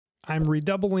I'm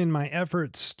redoubling my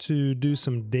efforts to do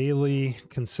some daily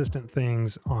consistent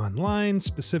things online,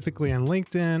 specifically on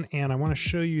LinkedIn, and I want to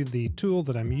show you the tool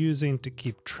that I'm using to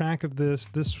keep track of this.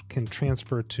 This can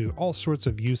transfer to all sorts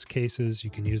of use cases.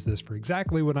 You can use this for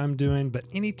exactly what I'm doing, but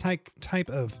any type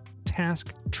of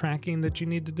task tracking that you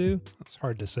need to do, it's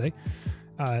hard to say.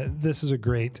 This is a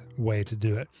great way to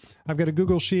do it. I've got a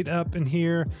Google Sheet up in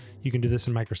here. You can do this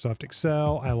in Microsoft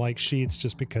Excel. I like Sheets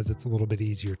just because it's a little bit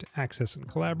easier to access and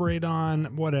collaborate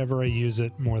on. Whatever, I use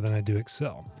it more than I do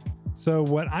Excel. So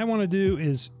what I want to do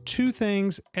is 2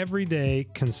 things every day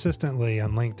consistently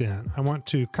on LinkedIn. I want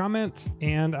to comment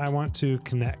and I want to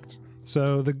connect.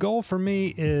 So the goal for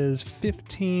me is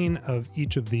 15 of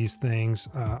each of these things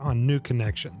on new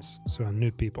connections. So on new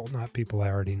people, not people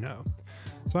I already know.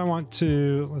 So I want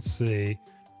to, let's see,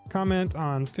 comment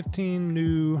on 15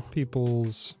 new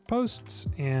people's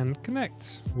posts and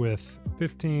connect with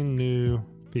 15 new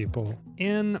people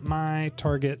in my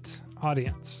target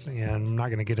audience. And I'm not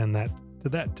going to get into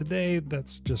that today.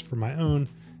 That's just for my own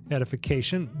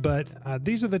edification. But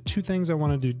these are the 2 things I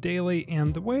want to do daily.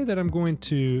 And the way that I'm going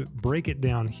to break it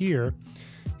down here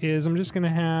is I'm just going to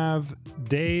have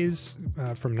days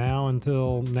from now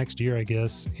until next year, I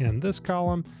guess, in this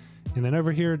column. And then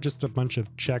over here, just a bunch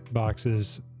of check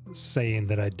boxes saying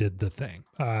that I did the thing.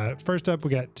 First up,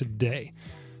 we got today.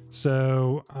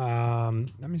 So I'm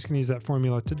just going to use that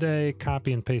formula today,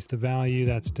 copy and paste the value.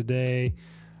 That's today.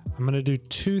 I'm going to do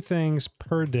 2 things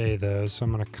per day, though. So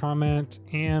I'm going to comment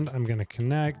and I'm going to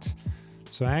connect.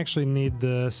 So I actually need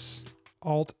this.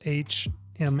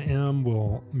 Alt-H-M-M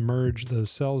will merge those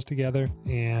cells together.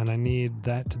 And I need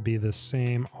that to be the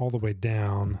same all the way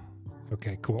down.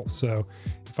 Okay, cool. So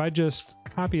if I just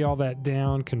copy all that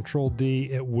down, Control D,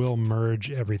 it will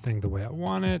merge everything the way I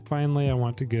want it. Finally, I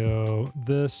want to go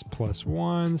this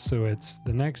 +1. So it's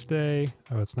the next day.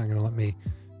 Oh, it's not going to let me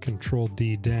Control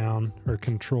D down or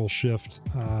Control Shift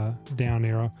down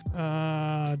arrow.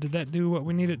 Did that do what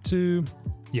we need it to?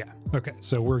 Yeah. Okay.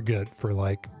 So we're good for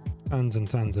like tons and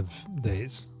tons of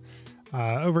days.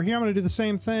 Over here, I'm going to do the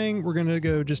same thing. We're going to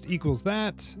go just equals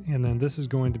that. And then this is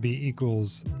going to be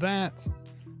equals that.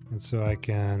 And so I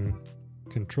can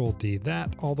Control D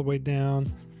that all the way down.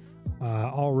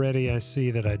 Already I see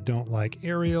that I don't like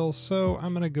Arial. So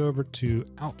I'm going to go over to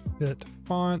Outfit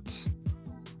Font.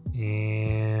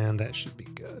 And that should be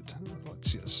good.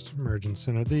 Let's just merge and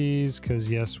center these because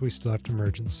yes, we still have to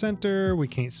merge and center. We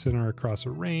can't center across a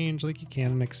range like you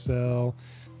can in Excel.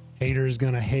 Haters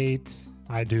gonna hate.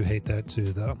 I do hate that too,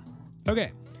 though.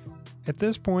 Okay, at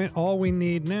this point, all we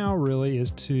need now really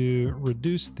is to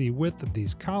reduce the width of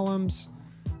these columns.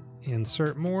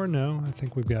 Insert more, no, I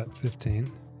think we've got 15.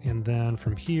 And then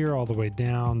from here all the way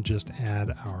down, just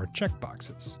add our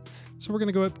checkboxes. So we're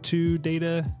gonna go up to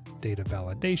data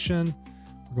validation.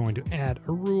 We're going to add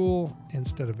a rule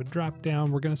instead of a drop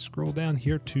down. We're gonna scroll down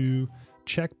here to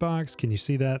checkbox. Can you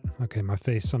see that? Okay, my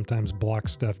face sometimes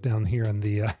blocks stuff down here in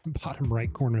the bottom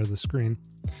right corner of the screen.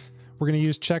 We're going to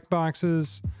use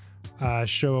checkboxes,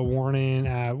 show a warning.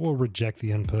 We'll reject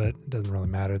the input. It doesn't really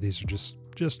matter. These are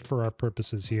just for our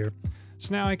purposes here.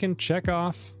 So now I can check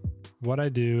off what I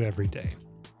do every day.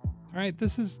 All right,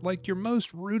 this is like your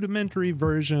most rudimentary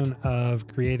version of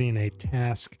creating a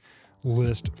task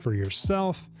list for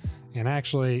yourself. And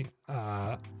actually,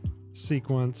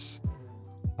 sequence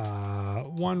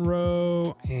 1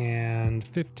 row and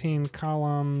 15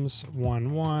 columns,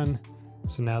 1, 1.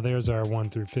 So now there's our 1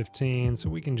 through 15. So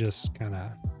we can just kind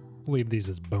of leave these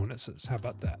as bonuses. How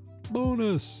about that?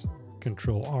 Bonus.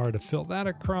 Control R to fill that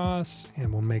across,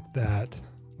 and we'll make that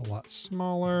a lot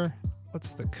smaller.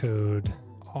 What's the code?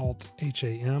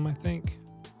 Alt-H-A-M, I think.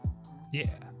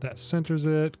 Yeah, that centers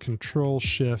it. Control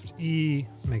Shift E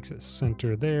makes it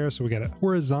center there. So we got it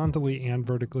horizontally and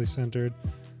vertically centered.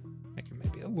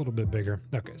 Maybe a little bit bigger.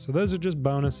 Okay, so those are just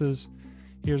bonuses.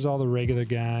 Here's all the regular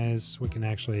guys. We can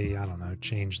actually, I don't know,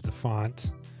 change the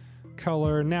font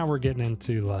color. Now we're getting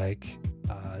into like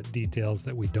details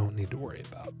that we don't need to worry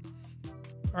about.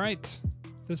 All right,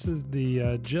 this is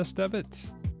the gist of it.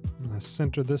 I'm gonna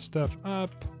center this stuff up.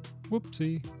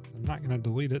 Whoopsie, I'm not gonna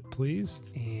delete it, please.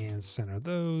 And center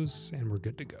those, and we're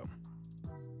good to go.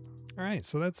 All right,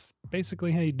 so that's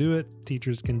basically how you do it.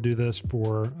 Teachers can do this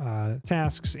for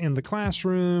tasks in the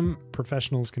classroom.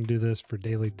 Professionals can do this for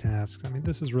daily tasks. I mean,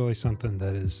 this is really something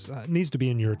that is needs to be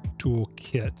in your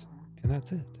toolkit, and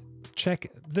that's it.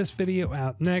 Check this video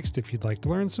out next if you'd like to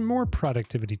learn some more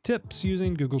productivity tips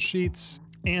using Google Sheets,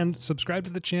 and subscribe to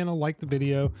the channel, like the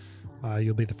video.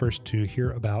 You'll be the first to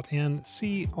hear about and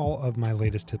see all of my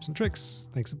latest tips and tricks.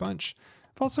 Thanks a bunch.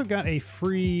 I've also got a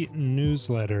free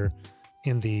newsletter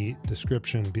in the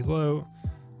description below.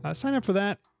 Sign up for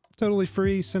that. Totally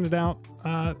free. Send it out.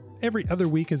 Every other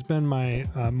week has been my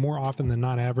more often than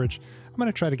not average. I'm going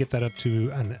to try to get that up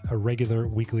to a regular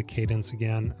weekly cadence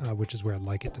again, which is where I'd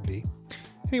like it to be.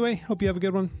 Anyway, hope you have a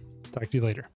good one. Talk to you later.